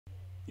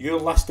You're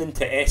listening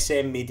to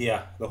SM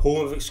Media, the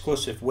home of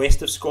exclusive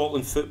West of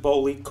Scotland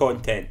Football League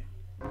content.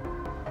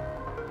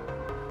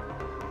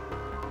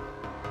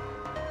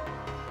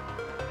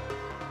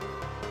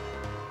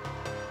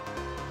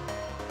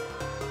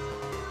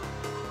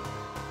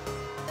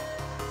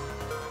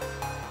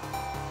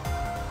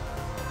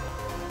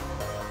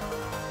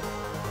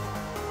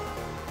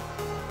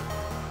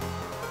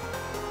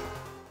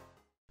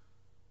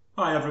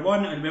 Hi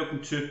everyone, and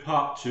welcome to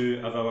part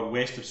 2 of our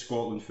West of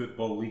Scotland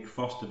Football League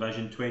First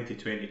Division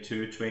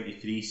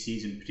 2022-23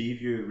 season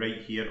preview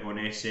right here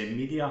on SM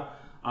Media.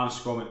 I'm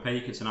Scott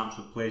McPike. It's an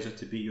absolute pleasure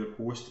to be your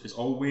host as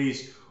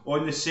always.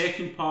 On the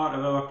second part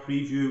of our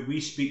preview, we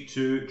speak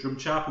to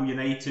Drumchapel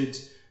United,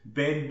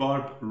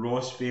 Benburb,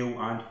 Rossvale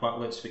and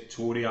Whitletts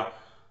Victoria.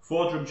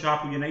 For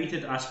Drumchapel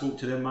United, I spoke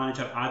to their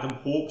manager Adam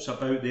Hopes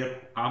about their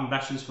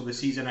ambitions for the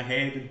season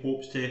ahead and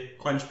hopes to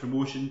clinch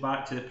promotion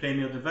back to the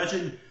Premier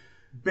Division.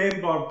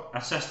 Benburb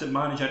assistant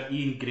manager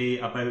Ian Gray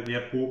about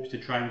their hopes to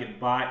try and get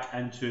back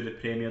into the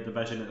Premier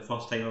Division at the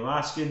first time of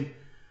asking.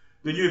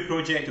 The new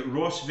project at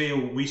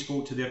Rossvale, we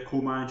spoke to their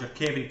co-manager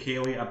Kevin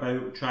Kelly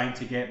about trying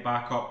to get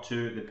back up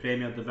to the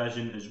Premier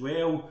Division as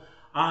well.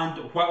 And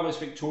Whitletts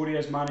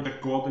Victoria's manager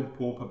Gordon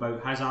Pope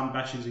about his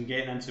ambitions in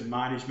getting into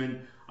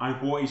management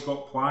and what he's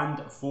got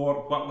planned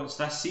for Whitletts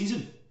this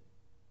season.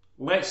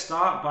 Let's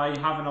start by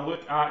having a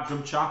look at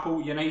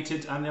Drumchapel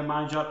United and their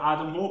manager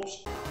Adam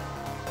Hopes.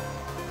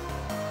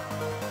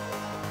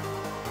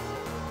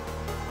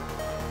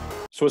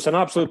 So it's an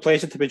absolute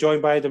pleasure to be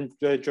joined by the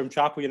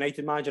Drumchapel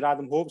United manager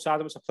Adam Hopes.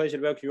 Adam, it's a pleasure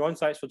to welcome you on.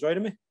 Thanks for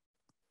joining me.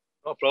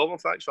 No problem.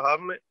 Thanks for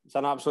having me. It's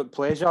an absolute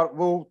pleasure.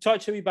 We'll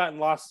touch a wee bit on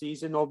last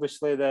season.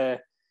 Obviously,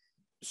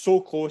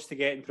 so close to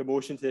getting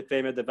promotion to the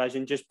Premier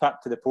Division, just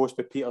pipped to the post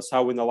with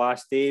Petershill in the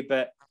last day.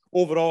 But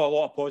overall, a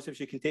lot of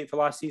positives you can take for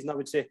last season, I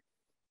would say.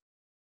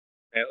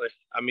 Definitely.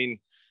 I mean,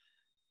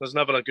 there's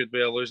never a good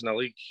way of losing a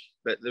league,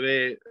 but the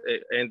way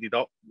it ended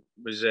up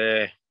was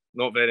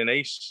not very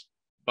nice.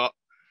 But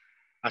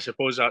I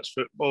suppose that's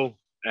football.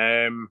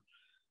 The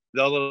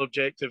other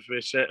objective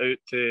we set out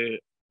to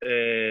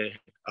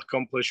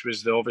accomplish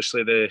was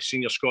obviously the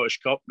Senior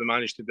Scottish Cup. We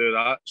managed to do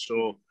that.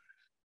 So,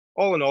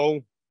 all in all,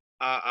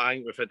 I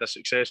think we've had a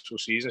successful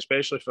season,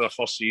 especially for our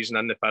first season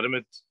in the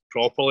pyramid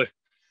properly.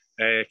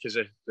 Because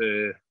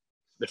the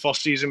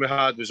first season we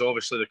had was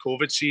obviously the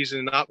COVID season,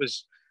 and that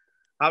was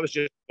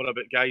just about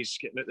guys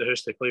getting out the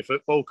house to play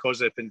football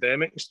because of the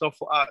pandemic and stuff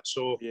like that.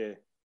 So, yeah,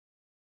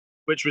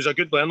 which was a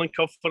good learning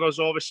curve for us,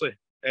 obviously.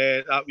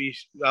 That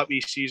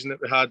wee season that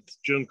we had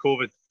during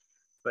COVID,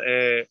 but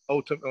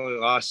ultimately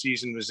last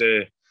season was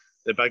the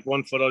big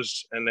one for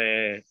us, and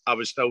I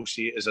would still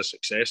see it as a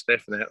success,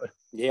 definitely.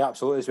 Yeah,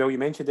 absolutely. As well, you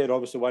mentioned there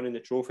obviously winning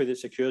the trophy that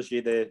secures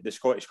you the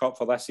Scottish Cup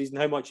for this season.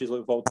 How much is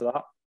looking forward to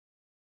that?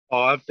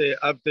 Oh,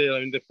 every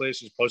around the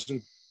place is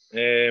buzzing,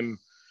 and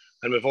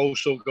we've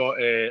also got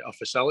a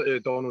facility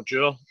at Donald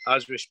Dewar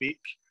as we speak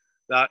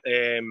that.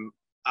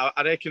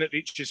 I reckon it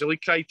reaches the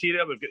league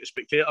criteria. We've got the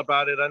spectator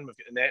barrier in, we've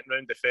got the netting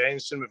round the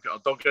fence in, we've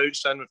got our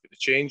dugouts in, we've got the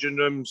changing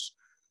rooms.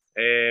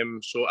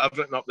 So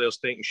everything up there's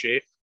taking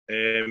shape.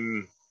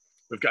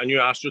 We've got a new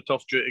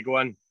AstroTurf due to go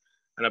in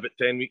about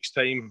 10 weeks'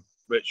 time,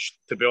 which,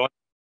 to be honest,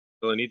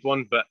 we really need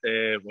one, but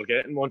we're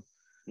getting one.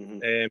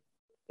 Mm-hmm.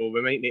 So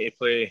we might need to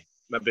play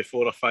maybe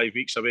 4 or 5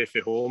 weeks away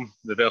from home,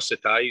 the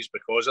Versatize,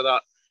 because of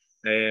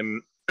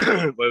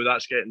that, while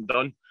that's getting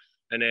done.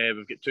 And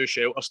we've got 2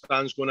 shelter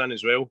stands going in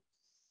as well.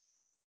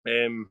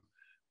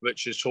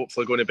 Which is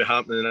hopefully going to be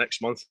happening in the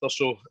next month or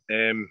so.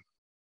 And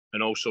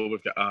also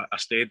we've got a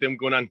stadium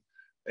going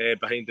in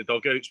behind the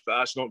dugouts, but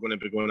that's not going to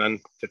be going in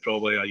to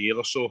probably a year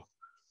or so.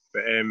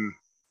 But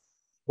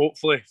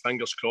hopefully,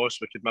 fingers crossed,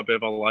 we could maybe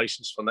have a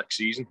licence for next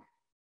season.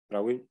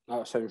 Brilliant.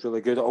 That sounds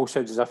really good. It all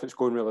sounds as if it's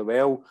going really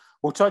well.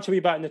 We'll touch a wee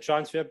bit on the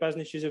transfer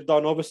business you've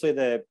done. Obviously,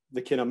 the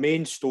kind of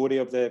main story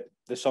of the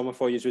summer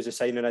for you was the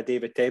signing of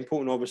David Temple,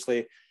 and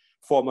obviously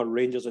former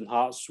Rangers and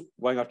Hearts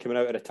winger coming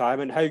out of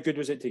retirement. How good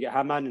was it to get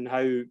him in, and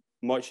how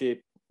much are you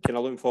kind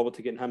of looking forward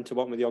to getting him to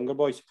work with the younger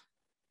boys?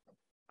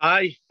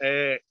 Aye,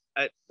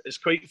 it's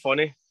quite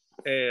funny.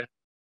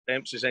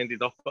 Temps has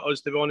ended up at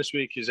us, to be honest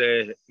with you,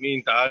 because me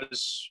and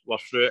Daz were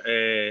through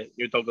at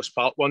New Douglas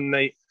Park one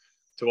night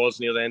towards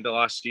near the end of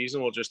last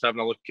season. We're just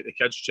having a look at the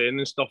kids training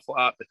and stuff like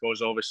that,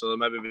 because obviously there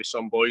maybe be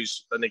some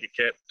boys that get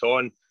kept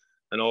on,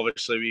 and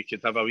obviously we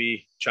could have a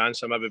wee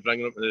chance of maybe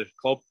bringing them to the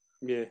club.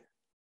 Yeah.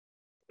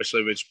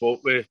 Obviously, we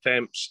spoke with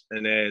Temps,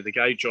 and the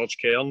guy, George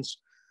Cairns,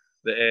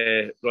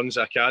 that runs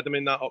the academy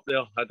and that up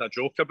there, had a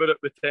joke about it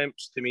with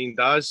Temps to me and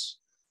Daz.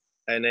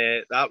 And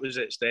that was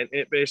the extent of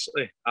it,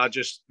 basically. I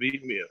didn't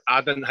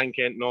think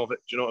anything of it,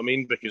 do you know what I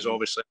mean? Because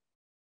obviously,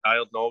 I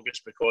retired in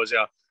August because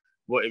of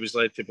what he was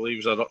led to believe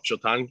was a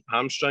ruptured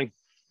hamstring.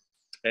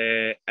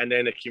 And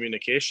then the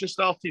communication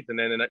started, and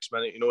then the next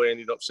minute, he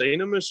ended up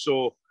signing us.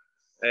 So,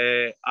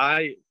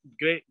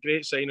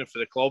 great signing for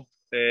the club.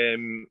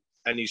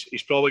 And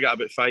he's probably got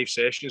about 5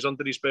 sessions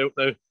under his belt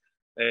now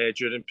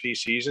during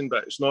pre-season,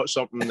 but it's not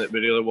something that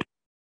we really want,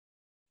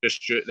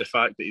 just due to the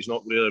fact that he's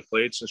not really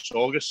played since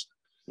August.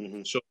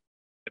 Mm-hmm. So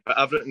but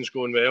everything's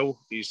going well.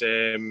 His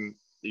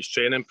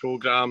training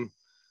programme,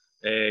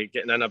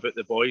 getting in about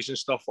the boys and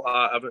stuff like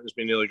that, everything's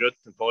been really good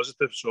and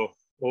positive. So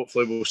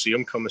hopefully we'll see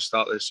him come the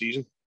start of the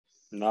season.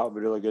 That would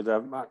be really good.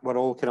 We're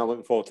all kind of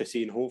looking forward to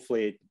seeing.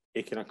 Hopefully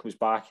he kind of comes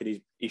back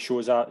and he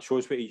shows what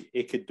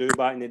he could do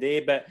back in the day.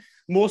 But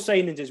more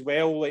signings as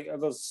well. Like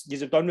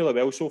you've done really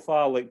well so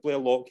far. Like Blair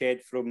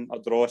Lockhead from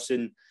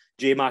Ardrossan,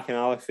 Jay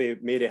McAnally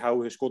for Mary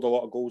Hill, who scored a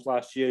lot of goals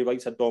last year.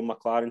 Like said, Don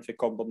McLaren for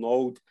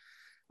Cumbernauld.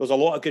 There's a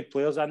lot of good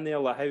players in there.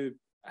 Like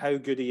how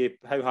good are you?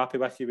 How happy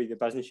with you with the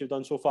business you've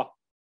done so far?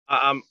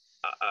 I'm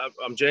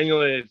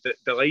genuinely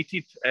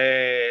delighted.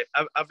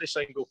 Every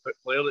single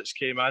player that's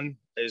came in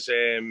has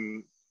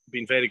been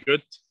very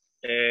good.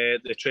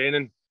 The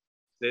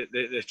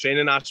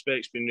training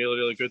aspect's been really,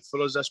 really good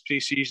for us this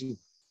pre-season.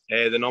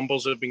 The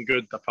numbers have been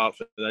good, apart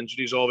from the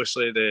injuries.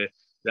 Obviously, the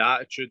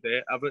attitude,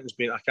 everything's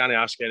been. I can't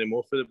ask any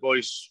more for the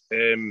boys.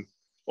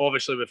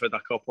 Obviously, we've had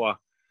a couple of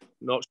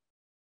not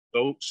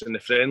results in the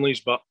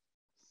friendlies, but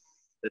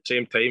at the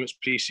same time, it's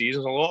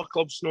pre-season. A lot of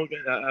clubs not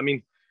get. I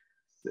mean,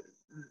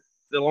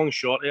 the long and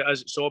short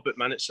it's all about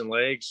minutes and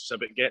legs. It's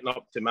about getting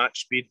up to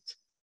match speed.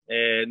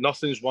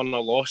 Nothing's won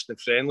or lost in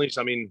friendlies.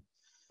 I mean,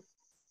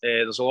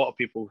 there's a lot of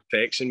people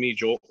texting me,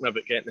 joking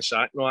about getting the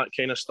sack and all that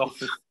kind of stuff.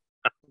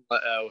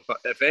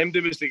 If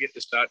anybody was to get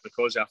the sack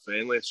because of a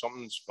friendly,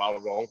 something's far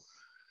wrong.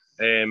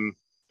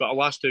 But our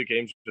last two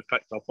games we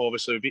picked up,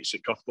 obviously we beat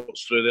St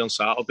Cuthbert's through there on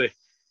Saturday,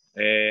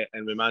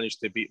 and we managed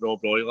to beat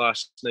Rob Roy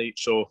last night.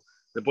 So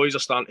the boys are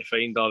starting to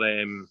find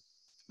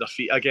their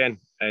feet again,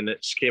 and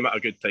it's came at a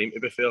good time, to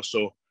be fair.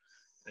 So,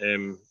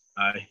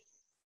 aye.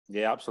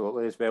 Yeah,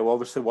 absolutely as well.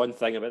 Obviously, one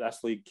thing about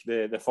this league,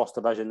 the First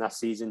Division this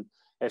season,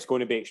 it's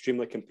going to be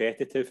extremely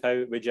competitive.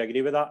 How would you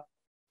agree with that?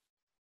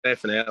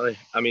 Definitely.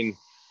 I mean,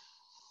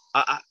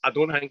 I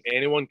don't think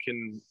anyone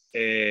can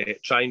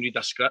try and read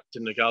a script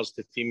in regards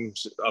to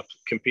teams that are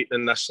competing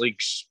in this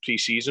league's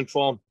pre-season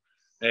form.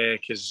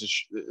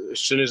 Because as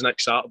soon as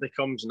next Saturday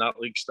comes and that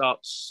league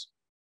starts,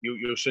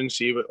 you'll soon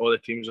see what all the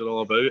teams are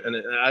all about. And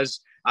it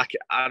is, I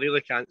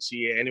really can't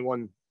see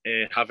anyone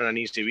having an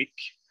easy week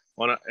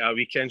on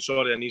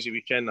an easy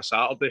weekend, a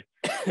Saturday.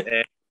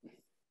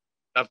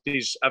 If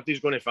these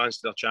going to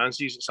fancy their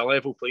chances, it's a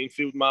level playing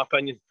field, in my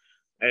opinion,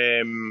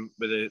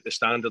 with the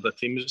standard of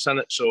teams that's in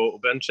it. So it'll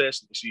be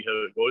interesting to see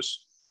how it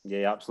goes.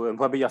 Yeah, absolutely. And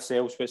what about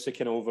yourselves? What's the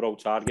kind of overall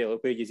target?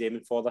 Like, where are you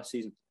aiming for this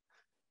season?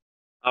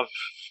 I've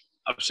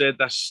said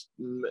this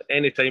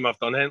any time I've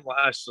done anything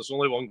like this. There's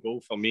only one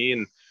goal for me,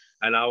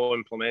 and I'll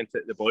implement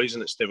it, the boys,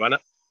 and it's to win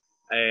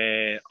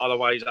it.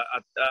 Otherwise,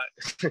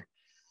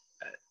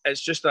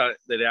 it's just the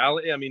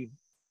reality. I mean,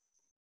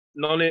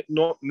 not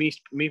me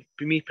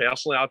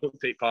personally. I don't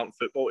take part in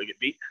football to get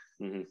beat.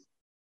 Mm-hmm.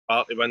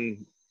 Part to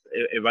win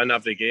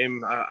every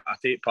game. I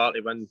take part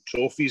to win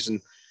trophies,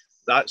 and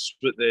that's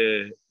what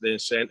the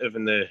incentive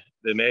and the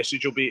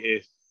message will be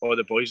to all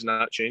the boys in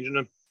that changing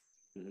room.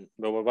 Mm-hmm.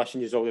 Well, we're wishing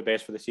you all the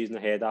best for the season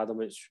ahead,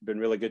 Adam. It's been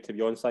really good to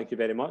be on. Thank you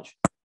very much.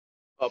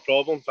 No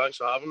problem. Thanks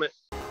for having me.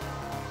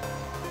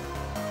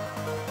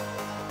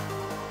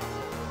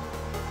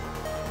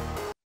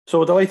 So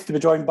we're delighted to be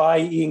joined by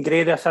Ian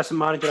Gray, the Assistant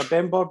Manager of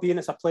Benburb. Ian,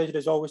 it's a pleasure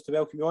as always to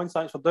welcome you on.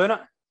 Thanks for doing it.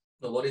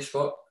 No worries,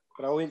 Scott.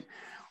 Brilliant.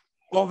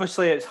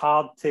 Obviously, it's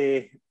hard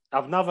to...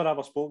 I've never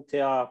ever spoke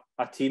to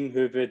a team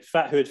who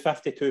had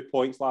 52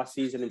 points last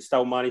season and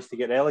still managed to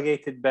get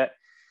relegated, but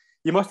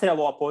you must have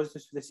a lot of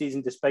positives for the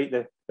season despite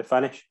the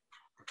finish.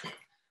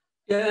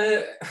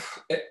 Yeah,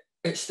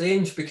 it's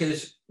strange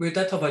because we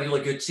did have a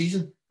really good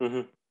season.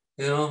 Mm-hmm.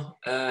 You know,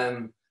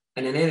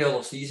 and in any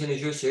other season,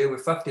 as you say,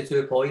 with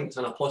 52 points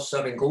and a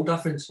 +7 goal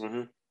difference,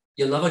 mm-hmm.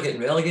 you're never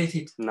getting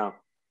relegated. No.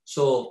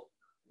 So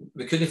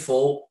we couldn't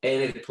fault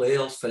any of the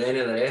players for any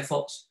of their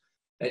efforts.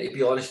 And to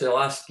be honest, the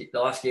last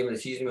game of the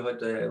season, we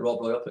had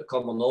Rob Roy up at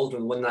Cumbernauld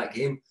and won that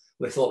game.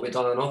 We thought we'd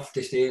done enough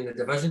to stay in the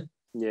division.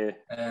 Yeah.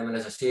 And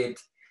as I said,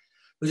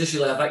 we're just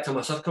really a victim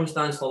of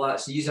circumstance for that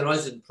season.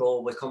 Us and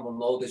probably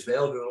Cumbernauld as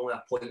well, who are only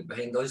a point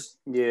behind us.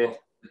 Yeah.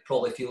 We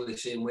probably feel the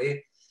same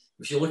way.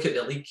 If you look at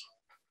the league,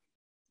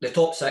 the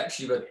top six,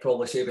 you would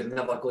probably say we're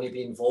never going to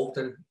be involved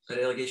in a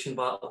relegation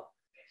battle.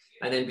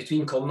 And then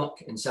between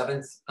Cumnock and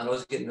 7th and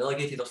us getting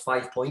relegated, there's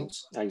 5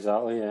 points.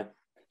 Exactly, yeah.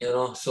 You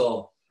know,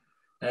 so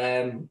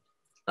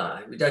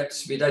we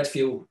did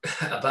feel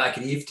a bit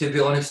aggrieved, to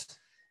be honest.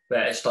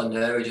 But it's done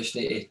now. We just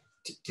need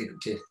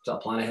to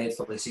start planning ahead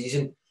for the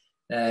season.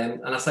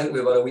 And I think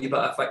we were a wee bit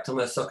of a victim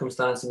of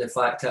circumstance in the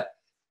fact that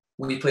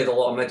we played a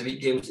lot of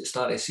midweek games at the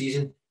start of the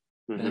season.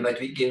 Mm-hmm. And the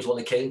midweek games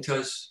weren't kind to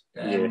us.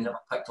 We never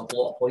picked up a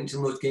lot of points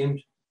in those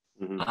games.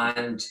 Mm-hmm.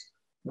 And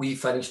we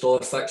finished all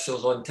our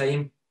fixtures on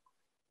time.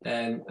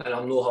 And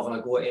I'm not having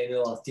a go at any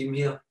other team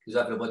here because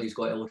everybody's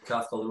got to look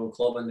after their own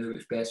club and do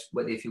what's best,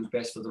 what they feel is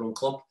best for their own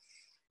club.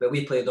 But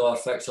we played all our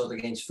fixtures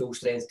against full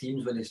strength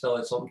teams when they still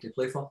had something to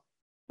play for.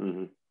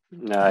 Mm-hmm.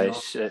 No,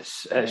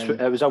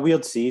 it was a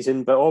weird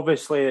season, but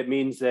obviously it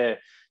means the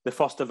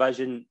First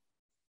Division,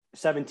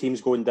 7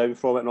 teams going down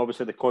from it, and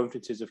obviously the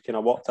conferences have kind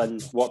of walked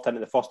into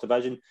the First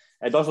Division.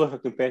 It does look a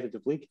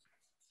competitive league.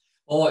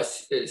 Oh,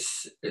 it's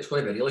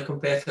going to be really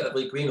competitive.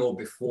 Like we know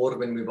before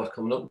when we were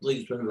coming up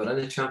leagues, when we were in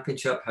the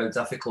Championship, how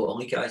difficult a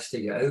league it is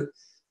to get out.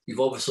 You've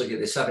obviously got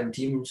the 7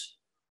 teams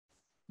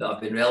that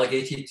have been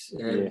relegated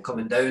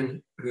coming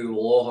down, who will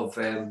all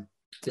have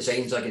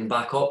designs again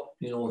back up.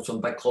 You know,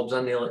 some big clubs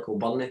in there like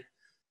Kilburnie,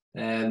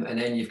 and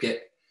then you've got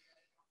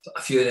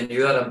a few of the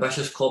newer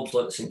ambitious clubs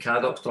like St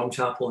Cadoc's,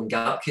 Drumchapel and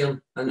Gapcairn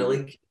in the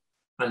league,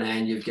 and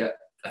then you've got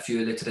a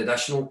few of the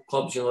traditional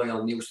clubs, you know,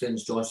 your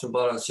Neilstones,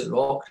 Johnstonborough, St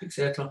Roch,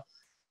 etc.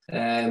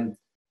 And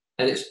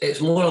it's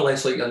more or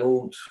less like an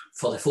old,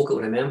 for the folk that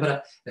remember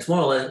it, it's more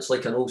or less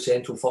like an old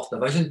Central First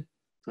Division,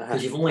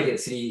 because you've only got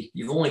 3,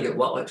 you've only got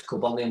Whitletts,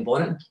 Kilburnie and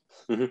Bonnyton,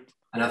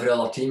 and every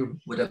other team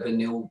would have been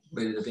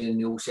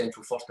the old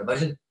Central First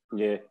Division.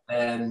 Yeah.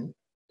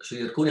 So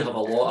you're going to have a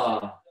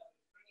lot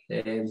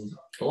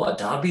of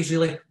derbies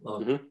really.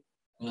 You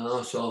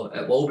know, so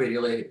it will be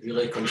really,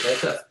 really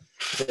competitive.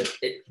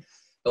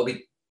 It'll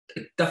be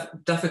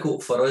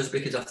difficult for us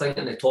because I think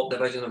in the top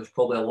division there was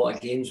probably a lot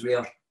of games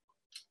where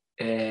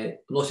I'm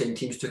not saying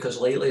teams took us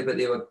lightly, but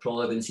they would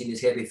probably have been seen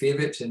as heavy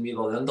favourites and we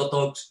were the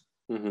underdogs.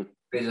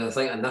 Because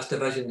I think in this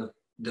division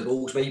the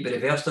roles might be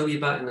reversed a wee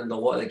bit, and in a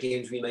lot of the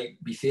games we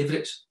might be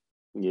favourites.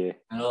 Yeah,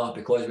 you know,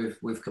 because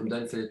we've come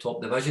down for the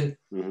top division,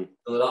 so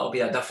that'll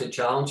be a different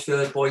challenge for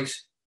us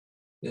boys.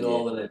 You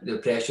know, the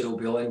pressure will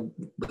be on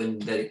when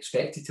they're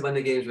expected to win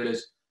the games,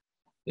 whereas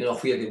you know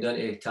if we are going down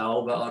to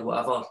Talbot or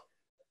whatever,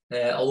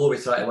 although we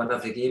try to win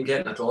every game,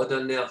 getting a draw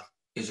down there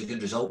is a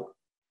good result.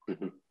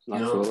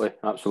 Absolutely,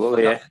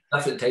 absolutely, yeah.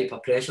 Different type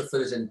of pressure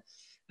for us, and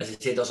as I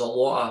said, there's a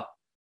lot of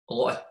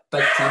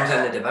big teams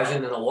in the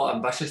division and a lot of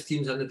ambitious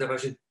teams in the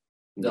division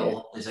that will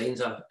have designs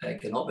are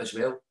getting up as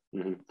well.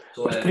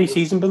 So, what's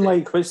pre-season been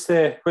like? What's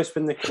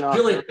been the kind of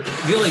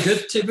really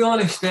good, to be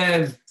honest.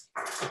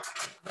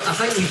 I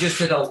think we just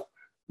had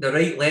the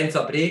right length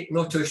of break,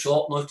 not too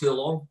short, not too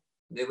long.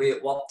 The way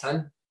it worked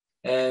in.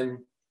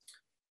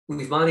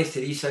 We've managed to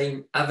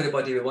re-sign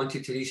everybody we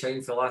wanted to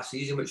re-sign for last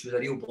season, which was a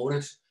real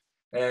bonus.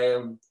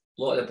 A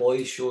lot of the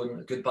boys showing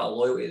a good bit of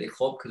loyalty to the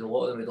club because a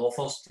lot of them had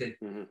offers to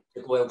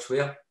go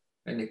elsewhere.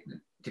 And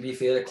to be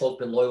fair, the club's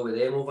been loyal with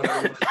them over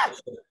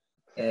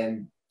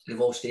and they've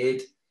all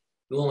stayed.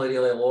 We only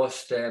really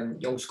lost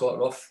young Scott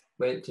Ruff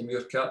went to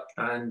Muirkirk,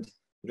 and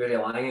Rory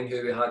Langan,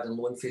 who we had in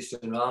loan for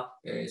Stranraer,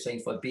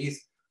 signed for Beath.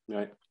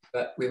 Right.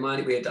 But we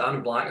had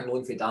Aaron Black on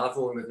loan for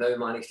Darvo, and we've now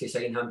managed to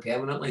sign him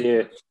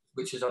permanently,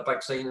 which is a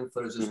big signing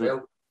for us as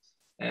well.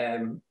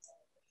 And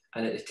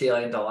at the tail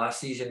end of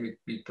last season,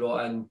 we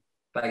brought in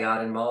Big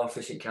Aaron Miller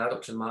for St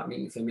Cadoc's and Mark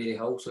Meaton for Mary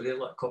Hill, so they're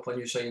like a couple of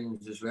new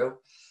signings as well.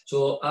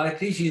 So our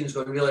pre-season's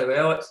going really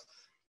well.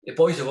 The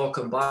boys have all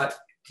come back.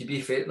 To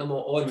be fair to them,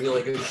 all in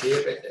really good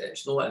shape.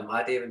 It's not like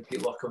Maddie when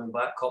people are coming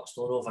back, cups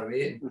stone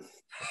overweight. And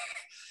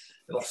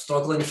they were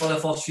struggling for the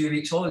first few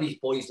weeks. All of these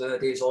boys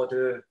nowadays all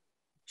do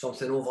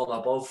something over and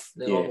above.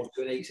 They're almost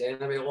 2 nights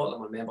anyway. A lot of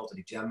them are members of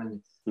the gym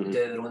and do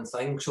their own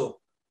thing. So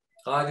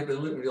they've been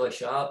looking really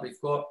sharp. We've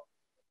got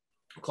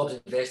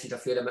clubs invested a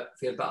fair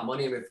bit of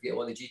money. We've got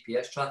all the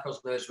GPS trackers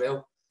now as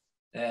well.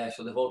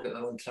 So they've all got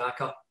their own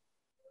tracker.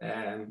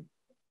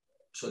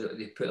 So that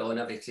they put on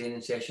every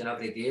training session,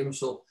 every game.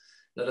 So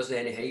there isn't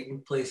any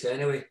hiding place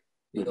anyway.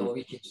 You know,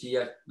 we can see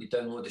it. We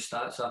download the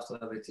stats after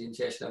every training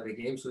session, every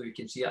game, so we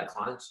can see at a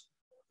glance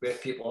where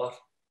people are.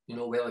 You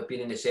know, where they've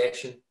been in the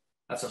session,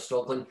 if they're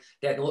struggling.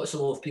 They're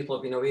noticeable if people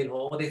have been away on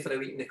holiday for a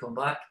week and they come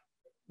back,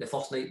 the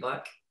first night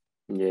back.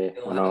 You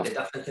know, the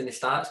difference in the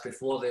stats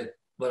before they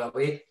were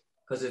away,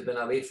 because they've been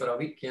away for a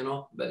week, you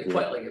know, but they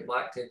quickly get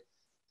back to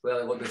where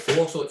they were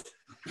before. So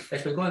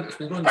it's been going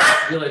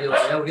really, really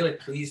well. Really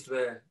pleased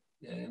with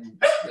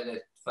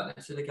the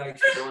fitness of the guys,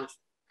 to be honest.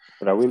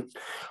 Brilliant.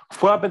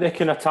 What about the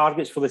kind of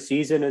targets for the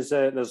season? There's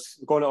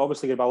going to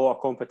obviously be a lot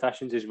of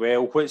competitions as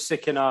well. What's the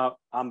kind of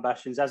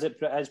ambitions?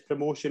 Is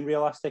promotion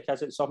realistic?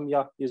 Is it something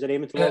you're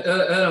aiming towards?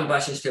 Our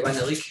ambition is to win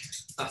the league.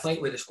 I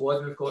think with the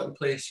squad we've got in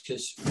place,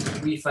 because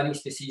we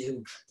finished the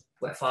season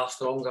with a far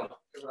stronger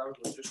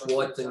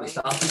squad than we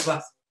started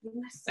with.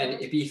 And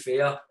to be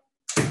fair,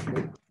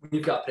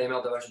 we've got a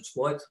Premier Division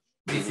squad,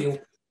 we feel,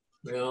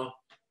 you know.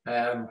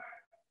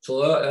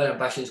 So our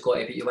ambition's got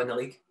to be to win the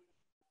league,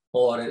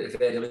 or at the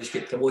very least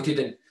get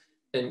promoted.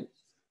 And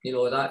you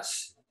know, I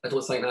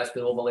don't think that's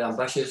been overly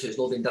ambitious. It's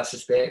not been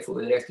disrespectful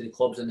to the rest of the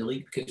clubs in the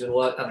league, because you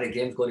know every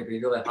game's going to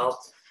be really hard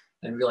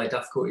and really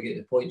difficult to get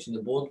the points on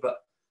the board.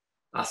 But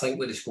I think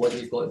with the squad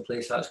we've got in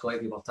place, that's got to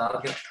be our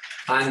target.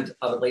 And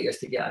I would like us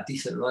to get a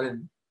decent run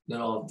in, you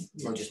know,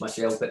 not just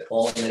myself, but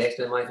Paul and the rest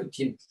of the management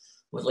team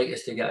would like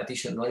us to get a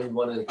decent run in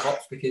one of the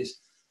cups, because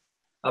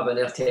I've been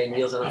there 10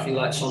 years and I feel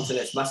that's something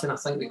that's missing. I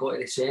think we got to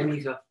the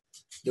semis of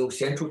the old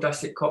Central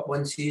District Cup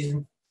one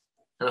season,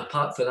 and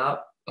apart from that,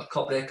 our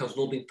cup record's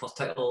not been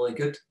particularly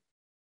good.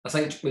 I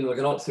think when we were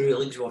going up through the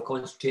leagues, we were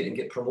concentrating and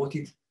get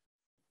promoted.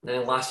 And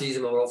then last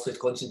season, we were obviously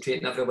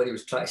concentrating, everybody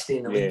was trying to stay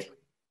in the league,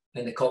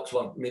 and the cups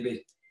were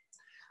maybe,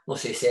 not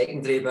say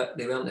secondary, but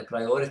they weren't the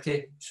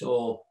priority.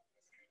 So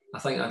I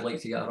think I'd like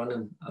to get a run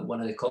in at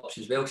one of the cups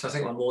as well, because I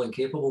think we're more than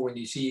capable. When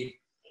you see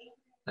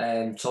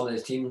some of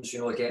the teams,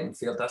 are getting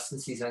fair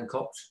distances in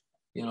cups.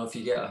 If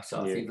you get a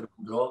sort of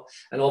favourable draw.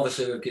 And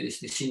obviously we've got the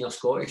senior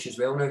Scottish as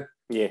well now.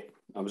 Yeah,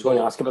 I was going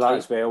to ask about that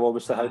as well.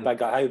 Obviously, how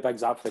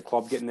big's that for the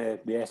club getting the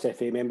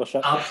SFA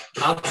membership?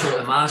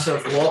 Absolutely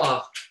massive. A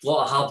lot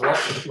of hard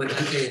work went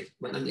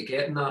into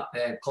getting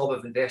that. Club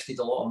have invested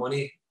a lot of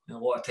money and a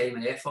lot of time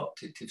and effort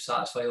to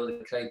satisfy all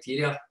the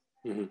criteria.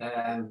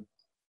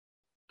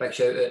 Big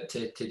shout out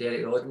to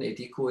Derek Rodden, to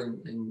Deco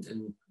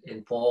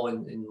and Paul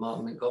and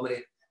Martin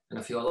Montgomery and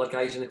a few other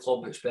guys in the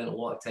club that spent a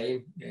lot of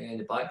time in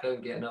the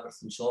background getting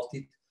everything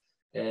sorted.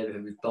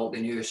 We've built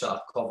the new sort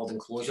of covered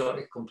enclosure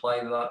to comply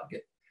with that.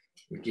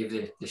 We gave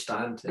the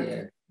stand,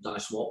 done a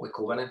swap with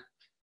co-winning.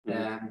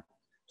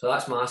 So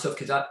that's massive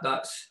because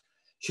that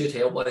should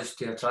help us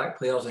to attract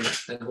players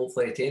and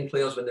hopefully retain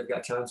players when they've got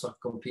a chance of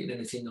competing in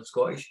the senior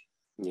Scottish.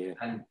 Yeah.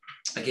 And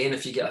again,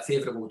 if you get a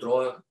favourable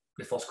draw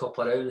the first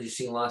couple of rounds, you've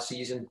seen last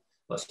season,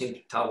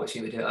 Talbot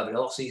seemed to do it every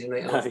other season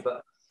right enough,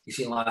 but you've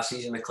seen last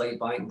season with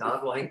Clydebank and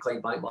Dartwell. I think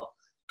Clydebank were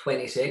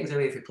 20 seconds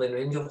away if you're playing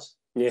Rangers.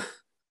 Yeah.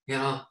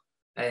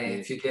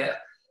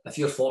 If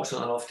you're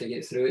fortunate enough to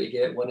get through to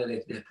get one of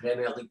the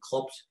Premier League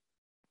clubs,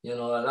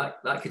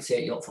 that could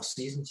set you up for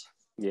seasons.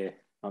 Yeah,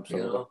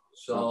 absolutely.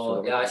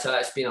 So absolutely.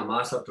 It's been a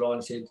massive draw,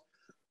 and said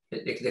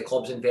the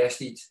club's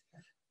invested.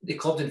 The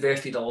club's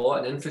invested a lot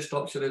in the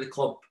infrastructure of the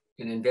club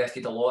and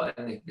invested a lot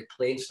in the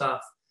playing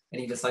staff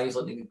and even things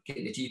like the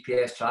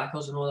GPS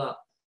trackers and all that.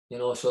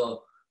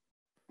 So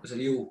there's a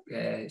real,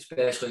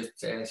 especially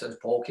since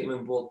Paul came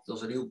on board,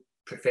 there's a real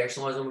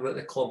professionalism about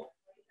the club.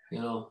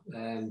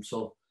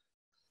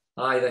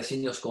 The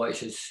senior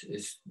Scottish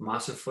is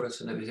massive for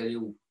us, and it was a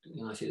real,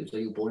 it was a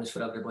real bonus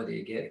for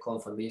everybody to get the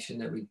confirmation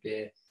that we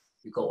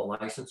got a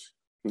licence.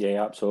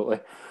 Yeah,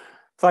 absolutely.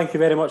 Thank you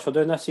very much for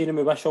doing this, Ian, and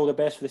we wish all the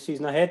best for the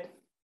season ahead.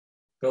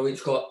 Brilliant,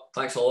 Scott.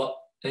 Thanks a lot.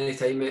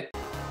 Anytime, mate.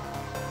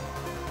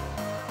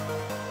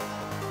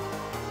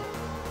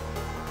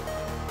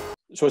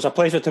 So it's a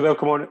pleasure to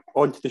welcome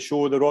on to the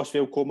show the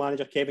Rossvale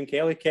co-manager Kevin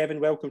Kelly. Kevin,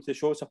 welcome to the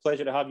show. It's a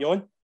pleasure to have you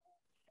on.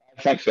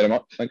 Thanks very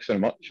much.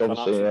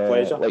 Obviously,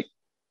 pleasure. Like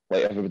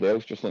everybody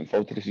else, just looking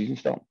forward to the season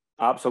start.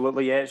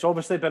 Absolutely, yeah. It's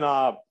obviously been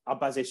a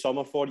busy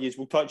summer for you.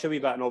 We'll touch a wee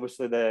bit on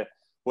obviously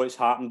what's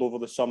happened over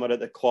the summer at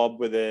the club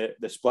with the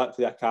split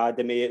for the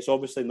academy. It's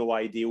obviously no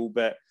ideal,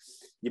 but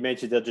you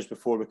mentioned there just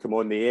before we come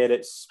on the air,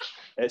 it's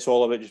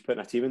all about just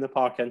putting a team in the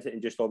park, isn't it?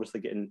 And just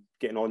obviously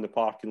getting on the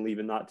park and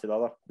leaving that to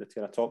the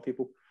kind of top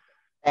people.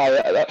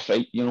 That's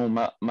right.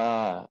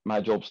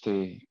 My job's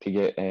to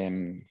get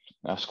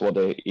a squad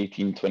of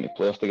 18, 20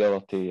 players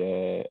together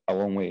to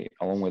along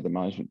with the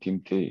management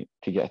team to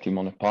get a team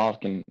on the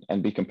park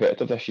and be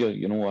competitive this year.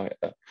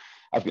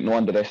 I've got no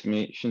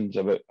underestimations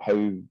about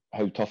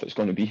how tough it's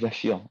going to be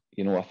this year.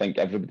 I think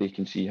everybody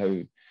can see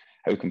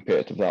how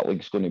competitive that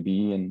league's going to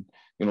be, and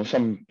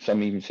some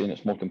even saying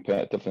it's more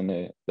competitive than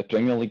the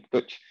Premier League,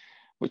 which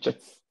I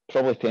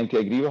probably tend to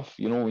agree with.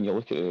 When you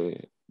look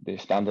at the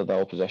standard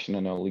of opposition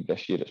in our league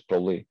this year, it's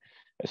probably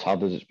as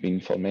hard as it's been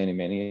for many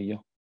a year.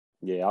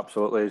 Yeah,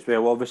 absolutely as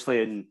well.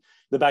 Obviously, in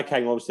the big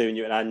thing, obviously, when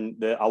you went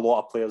in, a lot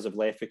of players have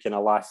left for kind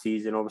of last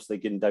season. Obviously,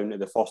 getting down to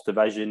the First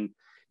Division,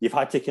 you've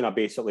had to kind of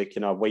basically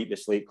kind of wipe the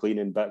slate clean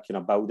and kind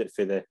of build it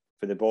for the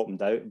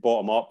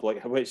bottom up.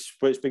 Like what's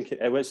it been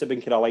kind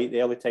of like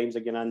the early times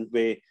again, and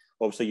with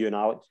obviously you and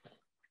Alex.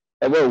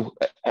 Well,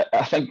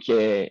 I think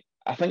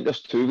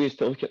there's two ways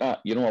to look at that.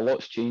 A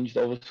lot's changed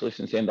obviously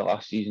since the end of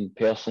last season,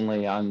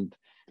 personally and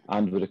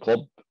with the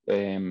club.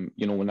 When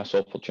this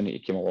opportunity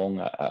came along,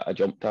 I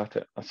jumped at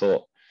it. I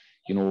thought,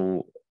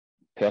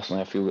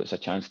 personally, I feel it's a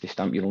chance to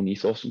stamp your own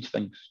ethos and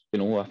things.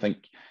 I think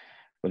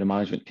with the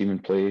management team in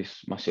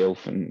place,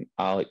 myself and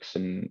Alex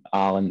and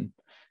Alan,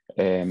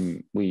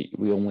 we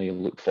only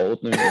look forward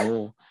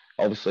now.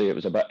 Obviously, it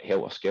was a bit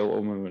helter-skelter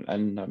when we went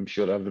in. I'm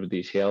sure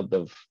everybody's heard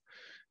of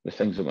the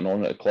things that went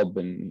on at the club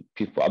and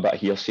people a bit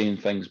here saying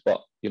things,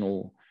 but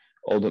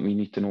all that we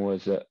need to know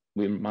is that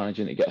we're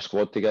managing to get a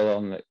squad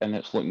together and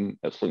it's looking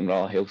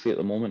rather healthy at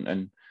the moment,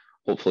 and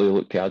hopefully we'll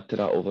look to add to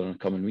that over the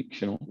coming weeks.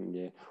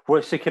 Yeah.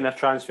 What's the kind of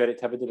transfer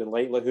activity been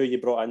like? Like who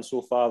you brought in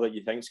so far that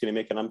you think is going to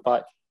make an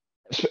impact?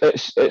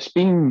 It's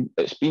been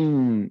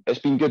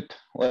good.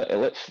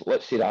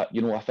 Let's say that.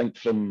 I think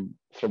from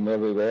where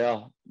we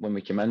were when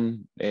we came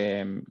in,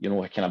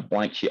 a kind of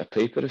blank sheet of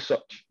paper as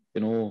such.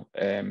 To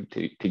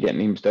get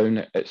names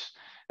down,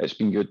 it's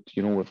been good.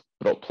 We've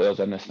brought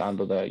players in the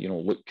standard that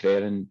Luke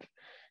Crerand,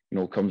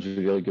 comes with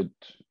really good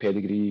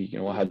pedigree.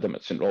 I had them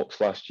at St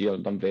Roch's last year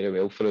and done very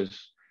well for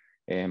us.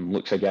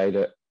 Luke's a guy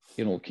that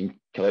can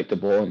collect the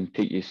ball and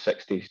take you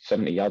 60,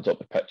 70 yards up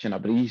the pitch in a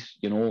breeze.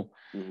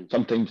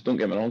 Sometimes, don't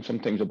get me wrong,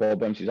 sometimes the ball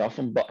bounces off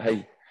him, but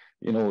hey,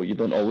 you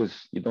don't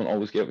always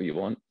get what you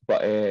want.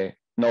 But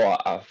no,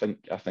 I think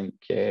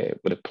with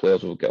the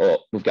players we've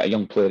got a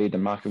young player,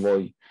 Aidan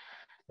McAvoy,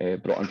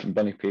 brought in from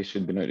Binny Pace,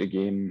 who'd been out of the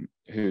game,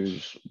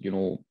 who's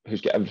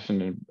got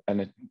everything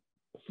in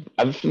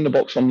the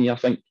box for me, I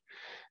think.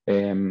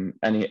 And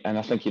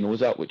I think he knows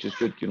that, which is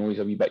good. He's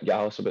a wee bit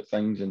gallus about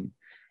things, and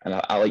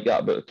I like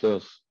that about the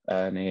players.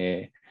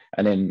 And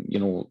And then, you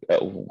know,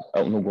 it'll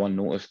not go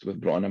unnoticed. We've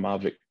brought in a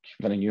maverick,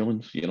 Vinny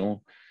Newlands, you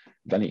know.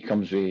 Vinny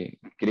comes with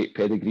great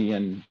pedigree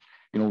and,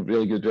 you know,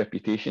 really good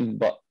reputation,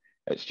 but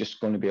it's just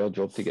going to be our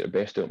job to get the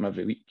best out of him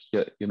every week,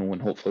 you know,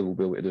 and hopefully we'll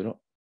be able to do that.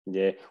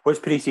 Yeah. What's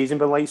pre-season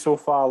been like so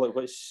far? Like,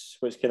 what's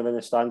kind of been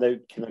the standout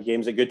kind of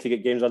games? Is it good to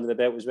get games under the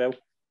belt as well?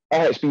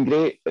 It's been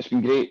great. It's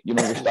been great. You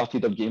know, we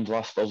started our games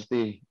last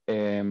Thursday.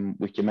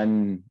 We came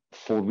in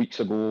 4 weeks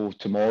ago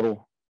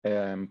tomorrow,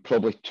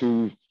 probably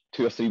two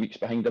or 3 weeks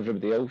behind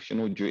everybody else, you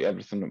know, due to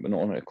everything that went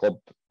on at the club.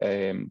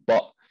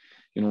 But,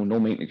 you know, no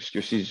making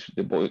excuses.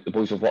 The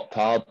boys have worked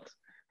hard.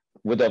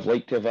 Would have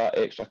liked to have that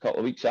extra couple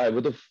of weeks. I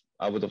would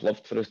have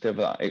loved for us to have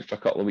that extra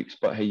couple of weeks,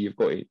 but hey, you've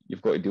got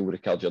to deal with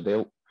the cards you're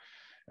dealt.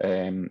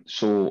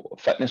 So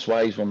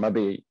fitness-wise, we're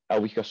maybe a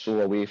week or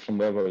so away from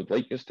where we would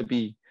like us to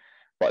be,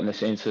 but in the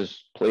sense of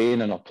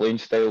playing and our playing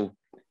style,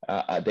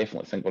 I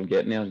definitely think we're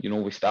getting there. You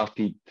know, we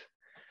started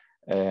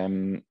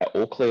at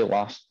Oakley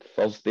last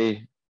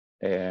Thursday,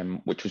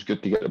 which was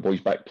good to get the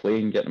boys back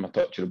playing, get them a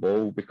touch of the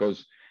ball,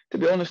 because to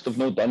be honest, they've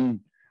not done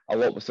a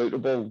lot without the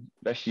ball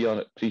this year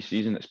at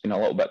pre-season. It's been a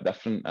little bit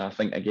different. I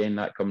think, again,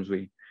 that comes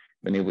with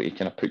being able to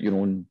kind of put your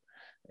own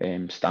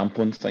stamp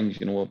on things.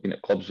 You know, I've been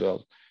at clubs where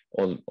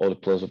all the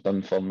players have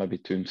done for maybe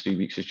 2 and 3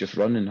 weeks is just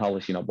run and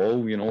hardly seen a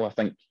ball. You know, I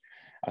think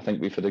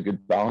we've had a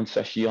good balance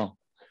this year.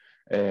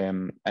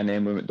 And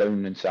then we went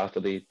down on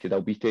Saturday to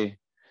Dalbeattie,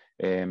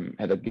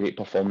 had a great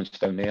performance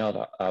down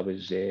there. I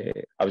was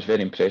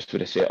very impressed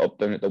with the setup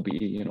down at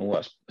Dalbeattie. You know,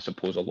 I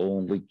suppose a low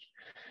league,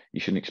 you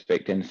shouldn't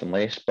expect anything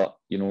less, but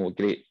you know,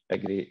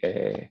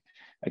 a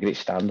great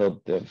standard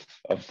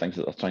of things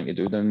that they're trying to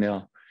do down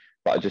there.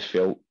 But I just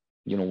felt,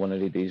 you know, one of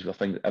the days where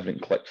everything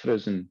clicked for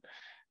us, and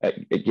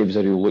it gives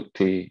a real look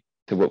to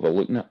what we're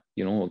looking at.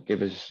 You know, it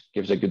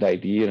gives a good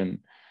idea and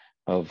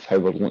of how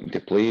we're looking to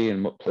play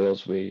and what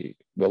players we're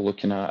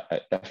looking at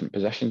different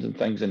positions and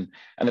things. And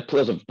the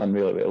players have done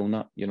really well in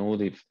that. You know,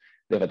 they've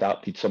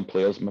adapted. Some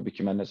players maybe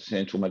come in as a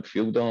central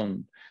midfielder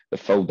and they've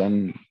filled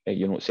in,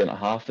 you know, centre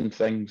half and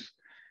things.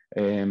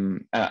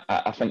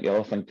 I think the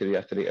other thing to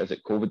reiterate is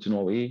that COVID's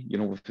no way. You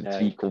know, we've had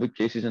 3 COVID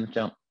cases in the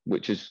camp,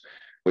 which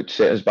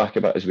set us back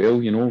a bit as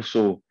well. You know,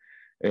 so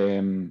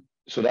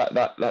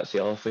that's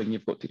the other thing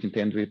you've got to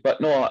contend with.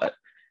 But no,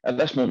 at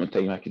this moment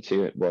in time, I could say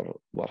that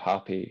we're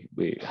happy.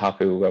 We're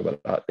happy with where we're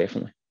at,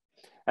 definitely.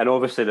 And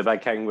obviously, the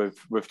big thing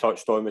we've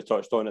touched on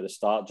at the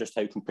start, just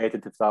how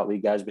competitive that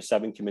league is, with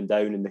 7 coming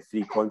down in the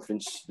 3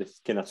 conference, the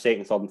kind of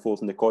second, third, and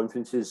fourth in the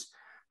conferences.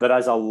 There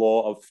is a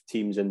lot of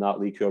teams in that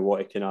league who are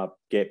wanting to kind of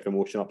get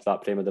promotion up to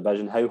that Premier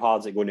Division. How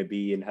hard is it going to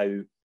be, and how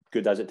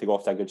good is it to go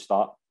off to a good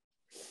start?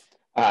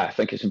 I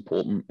think it's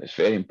important. It's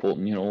very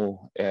important. You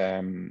know,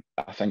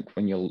 I think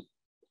when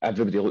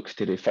everybody looks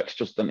to the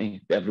fixtures, don't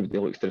they? Everybody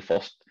looks to the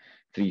first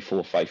 3,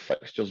 4, 5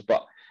 fixtures.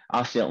 But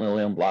I certainly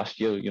learned last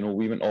year. You know,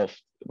 we went off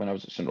when I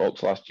was at St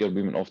Roch's last year.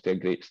 We went off to a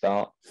great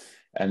start.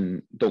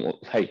 And don't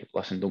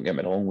get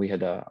me wrong. We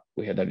had a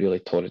really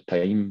torrid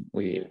time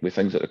with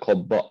things at the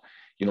club. But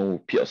you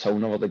know,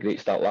 Petershill had a great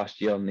start last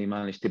year, and they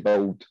managed to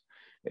build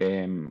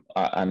an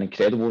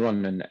incredible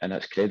run, and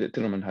it's credit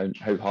to them and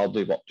how hard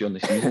they worked during the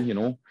season. You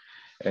know,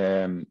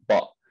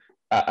 but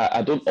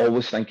I don't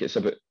always think it's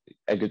about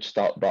a good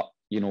start, but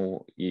you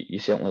know, you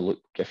certainly look,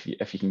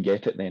 if you can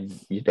get it, then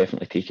you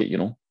definitely take it. You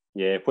know.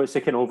 Yeah. What's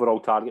the kind of overall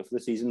target for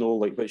the season, though?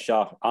 Like, what's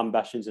your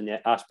ambitions and your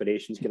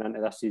aspirations going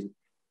into this season?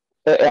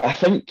 I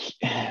think,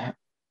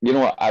 you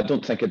know, I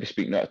don't think I'd be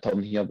speaking out of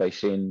turn here by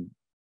saying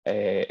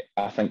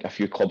I think a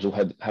few clubs will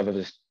have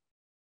us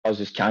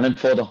as cannon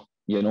fodder.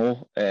 You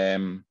know,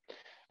 I'm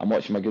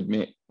watching my good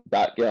mate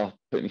back there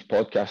putting his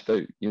podcast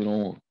out. You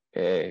know,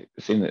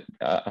 saying that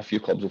a few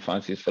clubs will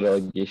fancy us for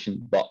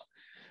relegation, but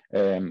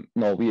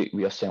no,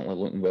 we are certainly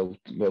looking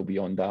well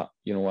beyond that.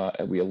 You know,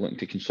 we are looking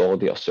to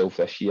consolidate ourselves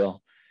this year,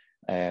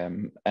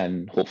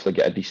 and hopefully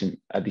get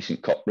a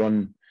decent cup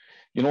run.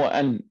 You know,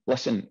 and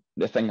listen,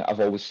 the thing that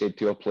I've always said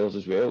to our players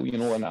as well, you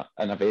know,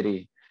 in a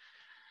very,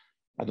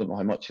 I don't know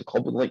how much the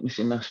club would like me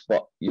saying this,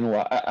 but you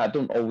know, I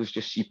don't always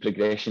just see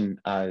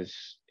progression as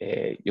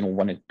you know,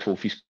 winning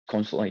trophies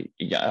constantly.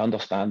 Yeah, I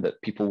understand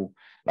that people,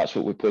 that's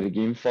what we play the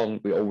game for.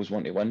 We always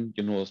want to win.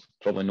 You know, there's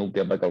probably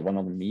nobody a bigger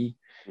winner than me.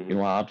 Mm-hmm. You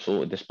know, I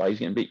absolutely despise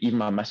getting beat. Even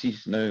my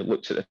missus now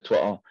looks at the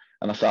Twitter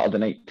on a Saturday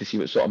night to see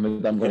what sort of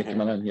mood I'm going to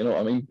come in. You know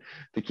what I mean?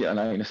 To keep an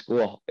eye on the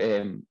score.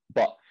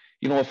 But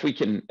you know, if we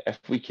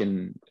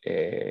can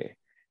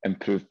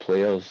improve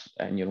players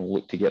and you know,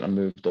 look to get them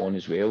moved on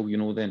as well, you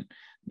know, then,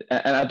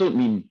 and I don't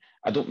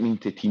mean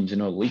to teams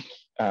in our league.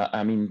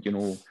 I mean, you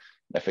know,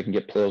 if we can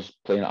get players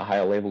playing at a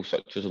higher level,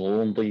 such as the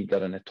Lowland League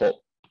or in the top,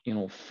 you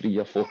know, 3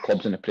 or 4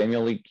 clubs in the Premier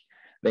League,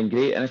 then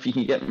great. And if you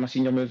can get them a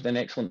senior move, then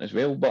excellent as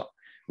well. But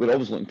we're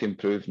always looking to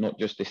improve not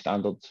just the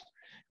standards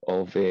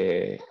of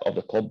the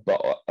club,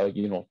 but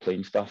you know,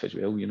 playing staff as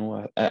well. You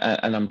know,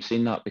 and I'm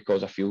saying that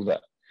because I feel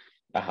that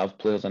I have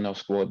players in our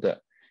squad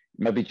that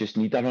maybe just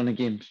need a run of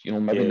games. You know,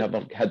 maybe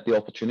never had the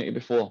opportunity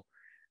before,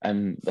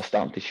 and they're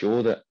starting to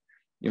show that.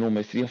 You know,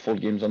 with 3 or 4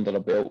 games under a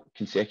belt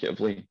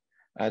consecutively,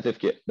 they've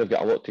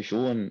got a lot to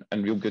show and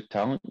real good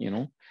talent. You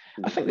know,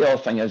 I think the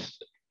other thing is,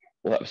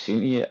 what I was saying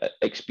to you,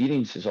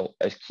 experience is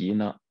key in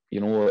that.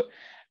 You know,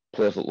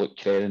 players like Luke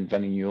Crerrin,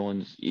 Vinnie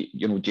Newlands,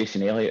 you know,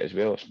 Jason Elliott as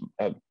well.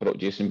 I brought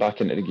Jason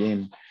back into the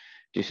game.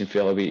 Jason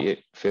fell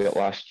away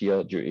last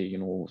year due to, you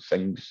know,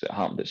 things that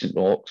happened at St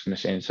Roch's, in the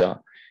sense that,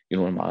 you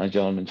know, the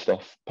manager and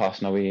stuff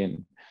passing away,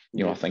 and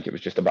you know, I think it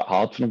was just a bit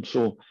hard for him.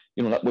 So,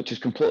 you know, which is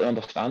completely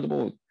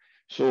understandable.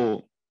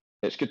 So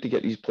it's good to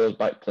get these players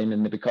back playing,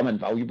 and they become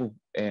invaluable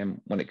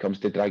when it comes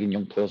to dragging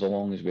young players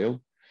along as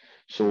well.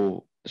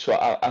 So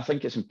I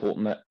think it's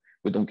important that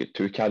we don't get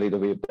too carried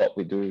away, but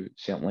we do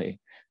certainly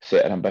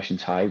set our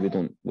ambitions high. We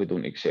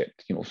don't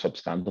accept, you know,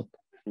 substandard.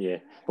 Yeah.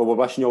 Well, we're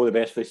wishing you all the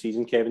best for the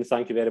season, Kevin.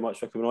 Thank you very much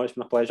for coming on. It's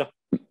been a pleasure.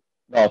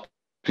 I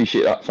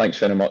appreciate that. Thanks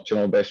very much, and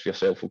all the best for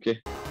yourself, okay?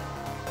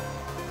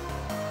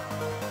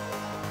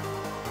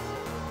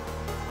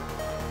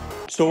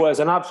 So it's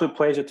an absolute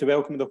pleasure to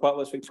welcome the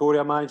Whitletts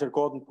Victoria manager,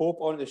 Gordon Pope,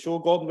 on the show.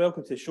 Gordon,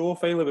 welcome to the show.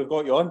 Finally, we've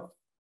got you on.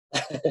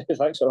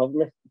 Thanks for having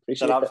me. Appreciate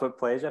it's an absolute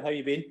pleasure. How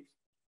you been?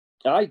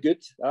 Aye,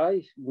 good.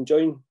 Aye,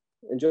 enjoying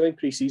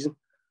pre-season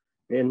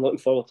and looking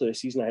forward to the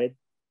season ahead.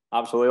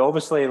 Absolutely.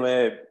 Obviously,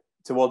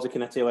 towards the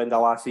kind of tail end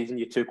of last season,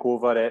 you took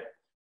over at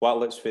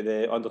Whitletts for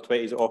the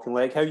under-20s at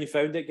Auchinleck. How you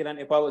found it getting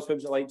into Whitletts? What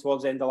was it like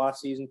towards the end of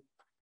last season?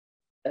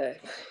 It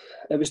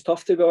was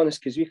tough, to be honest,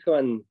 because we come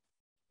in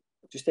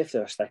just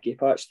after a sticky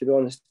patch, to be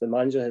honest. The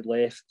manager had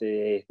left,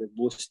 they'd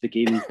lost the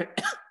game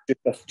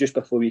just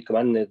before we come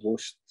in, they'd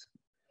lost,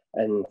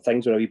 and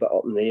things were a wee bit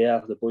up in the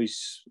air. The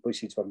boys'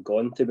 heads were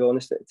gone, to be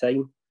honest, at the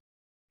time.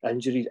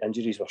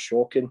 Injuries were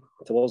shocking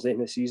towards the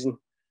end of the season,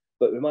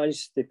 but we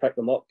managed to pick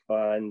them up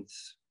and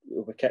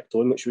we kicked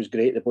on, which was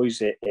great. The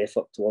boys'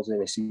 effort towards the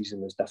end of the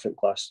season was different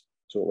class,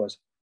 so it was.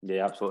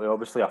 Yeah, absolutely.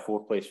 Obviously, a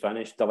 4th place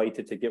finish.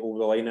 Delighted to get over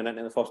the line and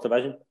into the First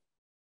Division.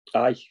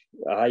 Aye.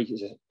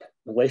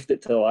 We left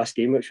it to the last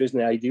game, which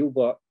wasn't ideal,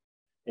 but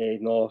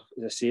no,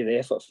 as I say, the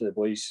effort for the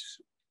boys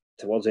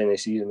towards the end of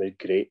the season was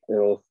great. You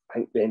know, I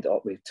think we ended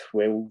up with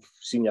 12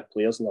 senior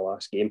players in the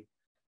last game.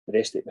 The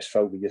rest of it was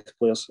filled with youth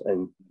players,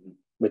 and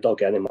we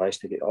dug in and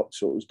managed to get up,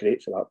 so it was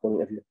great from that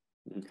point of view.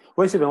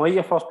 What's it been like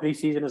your first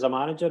pre-season as a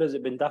manager? Has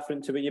it been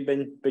different to what you've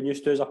been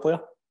used to as a player?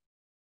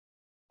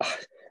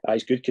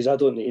 It's good because I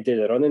don't need to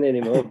do the running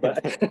anymore, but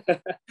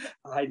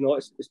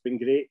it's been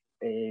great.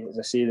 As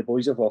I say, the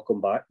boys have all come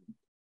back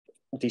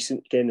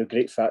decent, getting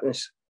great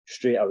fitness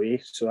straight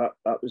away, so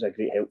that was a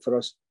great help for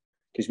us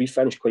because we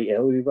finished quite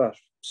early. We were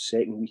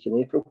 2nd week in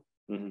April.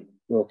 You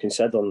know,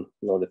 considering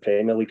the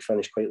Premier League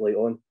finished quite late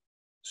on,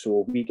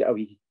 so we get a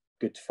wee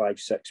good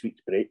 5-6 week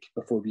break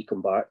before we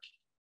come back.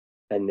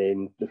 And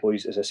then the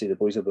boys, as I say, the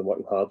boys have been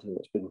working hard and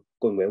it's been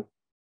going well.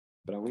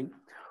 Brilliant.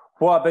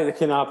 What about the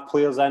kind of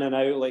players in and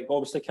out? Like,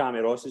 obviously,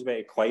 Cammy Ross has went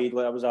to Clyde.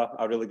 Like, that was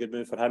a really good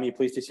move for him. Are you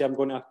pleased to see him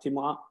going to a team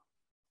like that?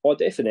 Oh,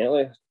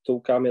 definitely. I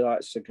told Cammy that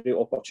it's a great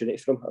opportunity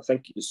for him. I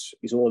think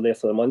he's only there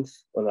for a month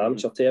on the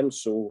amateur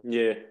terms, so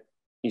yeah,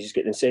 he's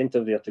got the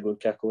incentive there to go and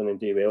kick on and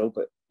do well.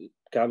 But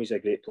Cammy's a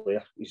great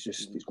player.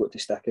 He's got to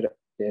stick at it.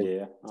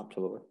 Yeah,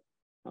 absolutely.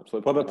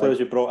 What about players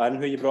you brought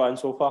in? Who you brought in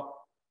so far?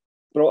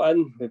 We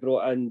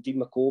brought in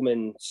Dean McComb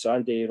and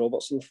Sandy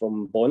Robertson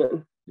from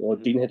Bonneton. You know,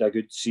 Dean had a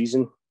good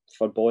season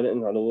for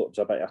Bonneton. I know it was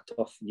a bit of a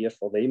tough year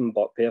for them,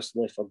 but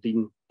personally for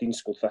Dean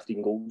scored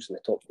 15 goals in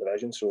the top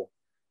division, so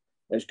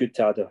it's good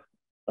to add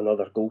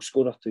another goal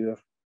scorer to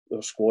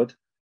our squad.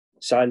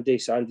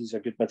 Sandy's a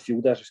good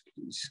midfielder.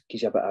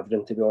 He's a bit of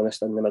everything, to be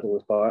honest, in the middle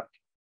of the park.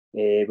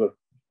 We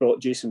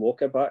brought Jason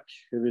Walker back,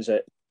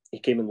 he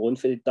came on loan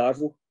for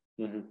Darvel.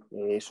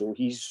 So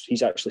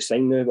he's actually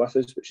signed now with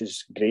us, which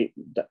is great.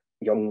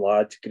 Young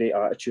lad, great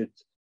attitude.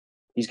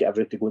 He's got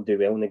everything to go and do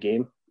well in the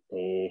game.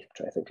 Trying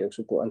to think who else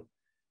we've got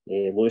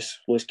in.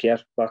 Lewis Kerr,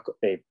 back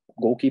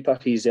goalkeeper.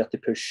 He's there to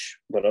push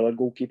our other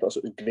goalkeeper, so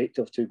it was great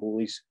to have 2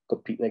 goalies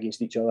competing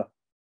against each other.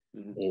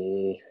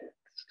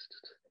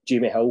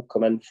 Jamie Hill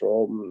come in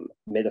from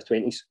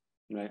mid-20s.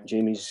 Right.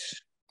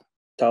 Jamie's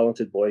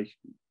talented boy.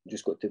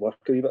 Just got to work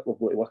a wee bit. We've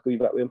got to work a wee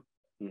bit with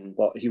him.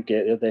 But he'll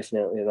get there,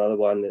 definitely. Another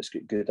one that's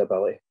got good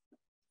ability.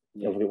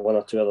 We've got 1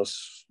 or 2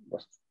 others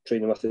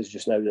training with us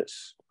just now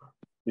that's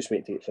just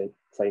waiting to get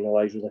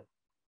finalised, really.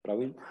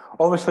 Brilliant.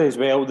 Obviously, as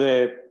well,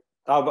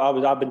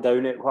 I've been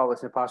down at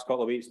Whitletts in the past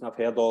couple of weeks and I've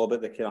heard all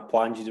about the kind of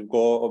plans you've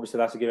got. Obviously,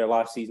 that's a game of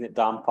last season at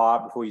Dam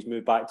Park before he's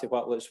moved back to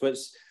Whitletts.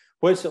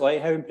 What's it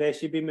like? How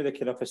impressed you've been with the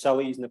kind of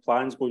facilities and the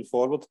plans going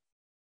forward?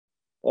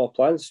 Oh,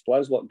 plans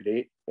look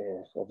great.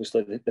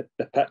 Obviously,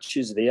 the pitch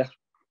is there.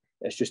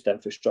 It's just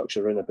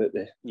infrastructure around about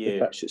the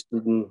pitch that's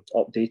needing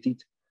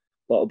updated.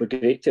 But it'll be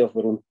great to have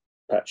our own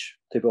pitch.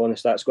 To be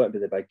honest, that's got to be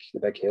the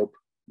big help.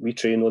 We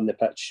train on the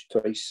pitch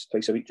twice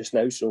a week just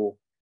now, so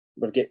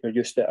we're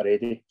used to it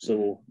already.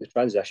 So the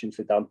transition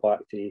from Dam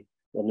Park to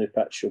our new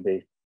pitch will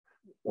be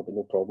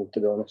no problem, to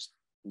be honest.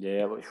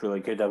 Yeah, it looks really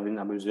good. I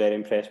was very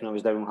impressed when I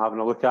was down having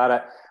a look at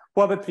it.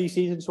 What about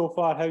pre-season so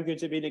far? How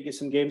good's it been to get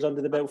some games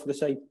under the belt for the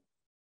side?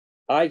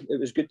 Aye, it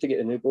was good to get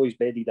the new boys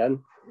bedded in.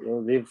 You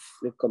know,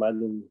 they've come in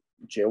and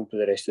gelled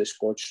with the rest of the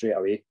squad straight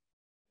away.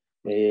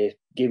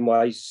 Game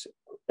wise,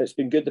 it's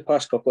been good. The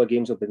past couple of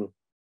games have been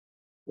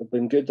They've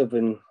been good. They've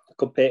been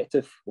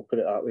competitive. We'll put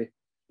it that way.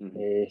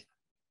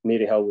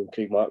 Maryhill and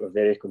Craigmark were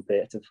very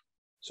competitive,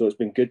 so it's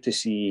been good to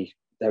see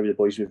how the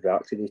boys would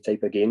react to these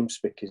type of games,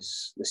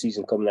 because the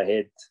season coming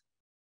ahead,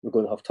 we're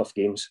going to have tough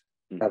games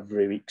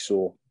every week.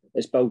 So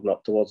it's building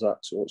up towards that.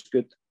 So it's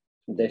good.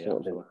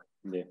 Definitely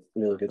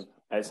really good.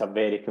 It's a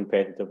very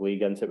competitive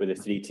league, isn't it, with the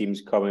 3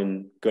 teams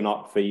going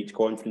up for each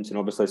conference, and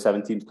obviously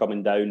 7 teams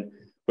coming down.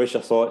 What's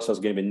your thoughts? There's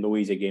going to be no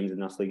easy games in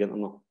this league,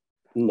 isn't there?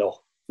 No.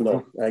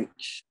 I think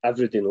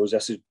everybody knows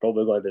this is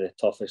probably going to be the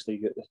toughest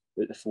league out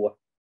the 4.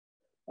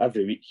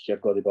 Every week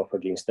you've got to go up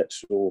against it.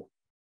 So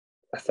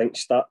I think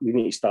we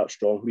need to start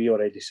strong. We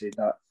already said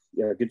that.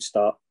 A good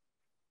start.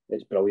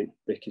 It's brilliant,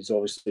 because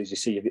obviously, as you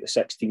say, you've got the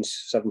 6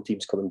 teams, 7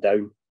 teams coming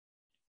down.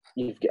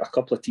 You've got a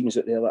couple of teams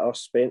out there that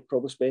are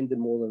probably spending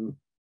more than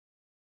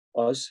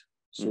us.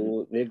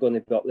 So they're going to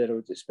be up there, I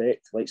would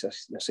expect, like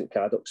St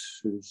Cadoc's,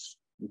 who's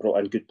brought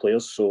in good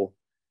players. So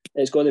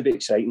it's going to be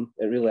exciting.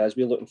 It really is.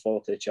 We're looking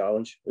forward to the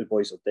challenge. The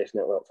boys are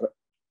definitely up for it.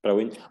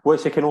 Brilliant.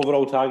 What's the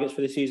overall targets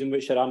for the season?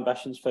 What's your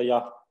ambitions for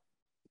your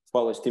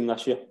Whitletts team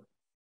this year?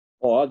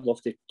 Oh, I'd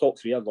love to top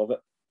 3. I'd love it.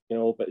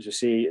 But as I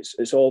say,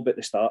 it's all about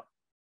the start.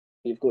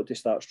 You've got to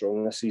start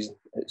strong this season.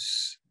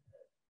 It's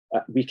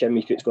week in,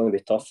 week out, it's going to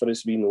be tough for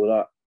us. We know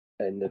that,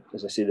 and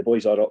as I say, the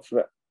boys are up for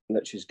it,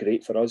 which is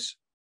great for us.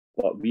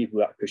 But we've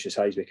got to push as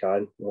high as we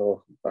can.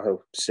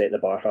 I'll set the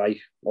bar high,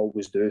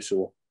 always do.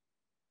 So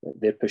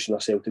they're pushing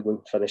ourselves to go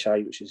and finish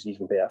high, which is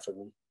even better for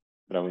me.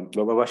 Brilliant.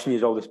 Well, we're wishing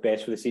you all the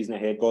best for the season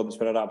ahead, Gordon. It's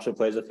been an absolute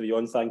pleasure to be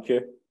on. Thank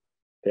you.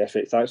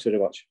 Perfect. Thanks very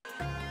much.